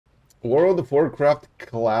World of Warcraft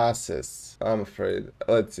classes. I'm afraid.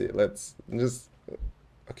 Let's see. Let's just.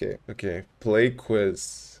 Okay, okay. Play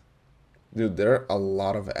quiz. Dude, there are a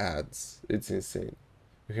lot of ads. It's insane.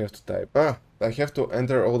 You have to type. Ah, I have to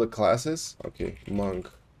enter all the classes. Okay, monk,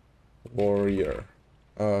 warrior,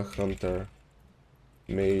 hunter,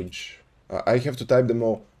 mage. I have to type them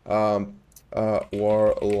all.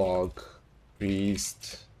 Warlock,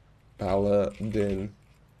 priest, paladin,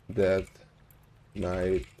 death,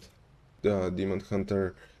 knight, demon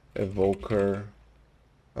hunter, evoker.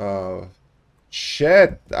 Uh,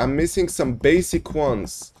 shit, I'm missing some basic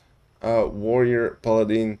ones. Warrior,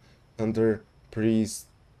 paladin, hunter, priest,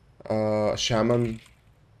 shaman.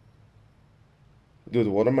 Dude,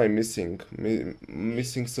 what am I missing?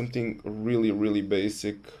 Missing something really, really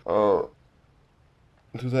basic.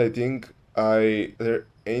 Dude, I think there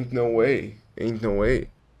ain't no way. Ain't no way.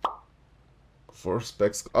 Four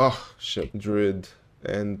specs. Oh, shit. Druid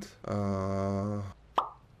and,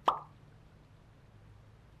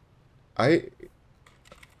 I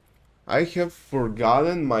I have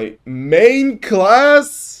forgotten my main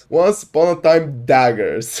class. Once upon a time,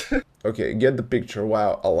 daggers. Okay, get the picture.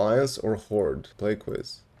 Wow, alliance or horde? Play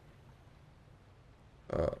quiz.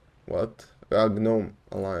 What? Gnome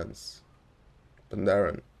alliance.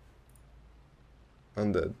 Pandaren.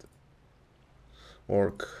 Undead.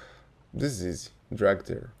 Orc. This is easy.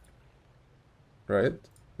 Dragtyr. Right?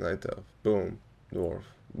 Night elf. Boom. Dwarf.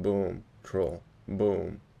 Boom. Troll.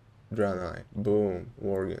 Boom. Draenei. Boom.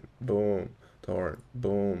 Worgen. Boom. Tauren.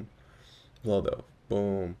 Boom. Blood elf.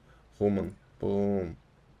 Boom. Human. Boom.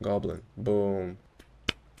 Goblin. Boom.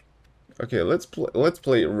 Okay, let's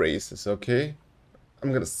play races, okay?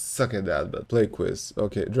 I'm gonna suck at that, but play quiz.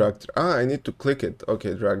 Okay, Dragter. Ah, I need to click it.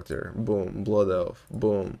 Okay, Dragter. Boom. Blood elf.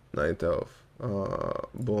 Boom. Night elf.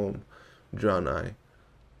 Boom. Draenei.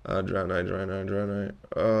 Draenei.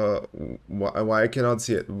 Why I cannot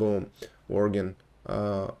see it? Boom. Worgen.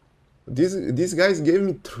 These guys gave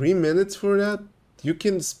me 3 minutes for that. You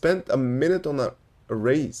can spend a minute on a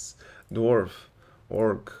race. Dwarf,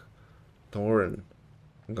 orc, tauren,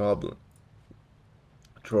 goblin,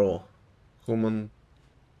 troll, human,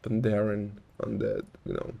 pandaren, undead.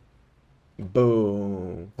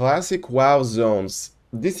 Boom. Classic WoW zones.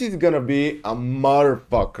 This is gonna be a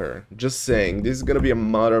motherfucker. Just saying, this is gonna be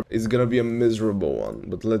a it's gonna be a miserable one,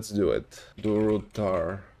 but let's do it.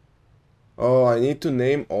 Durotar. Oh, I need to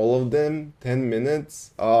name all of them? 10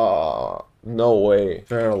 minutes? Ah, no way.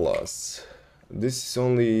 Fair loss. This is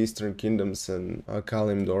only Eastern Kingdoms and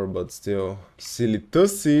Kalimdor, but still. Silly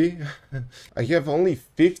Tussie. I have only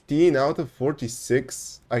 15 out of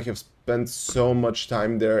 46. I have spent so much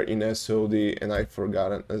time there in SOD and I've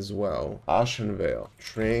forgotten as well. Ashen Vale.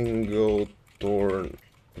 Triangle Thorn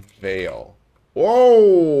Vale.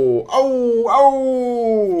 Whoa! Oh!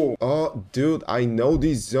 Oh! Oh, dude, I know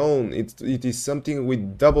this zone. It is something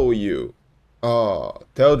with W. Oh,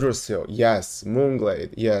 Teldrassil, yes.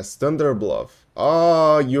 Moonglade, yes. Thunderbluff.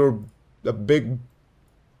 Oh, you're a big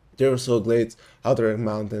Teldrassil Glades. Outer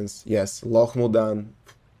Mountains, yes. Loch Modan,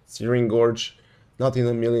 Searing Gorge, not in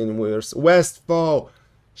a million years. Westfall,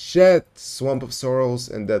 shit. Swamp of Sorrows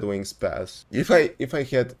and Dead Wings Pass. If I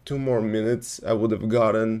had 2 more minutes, I would have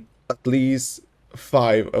gotten at least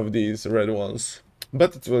 5 of these red ones.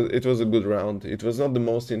 But it was a good round. It was not the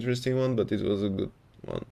most interesting one, but it was a good one.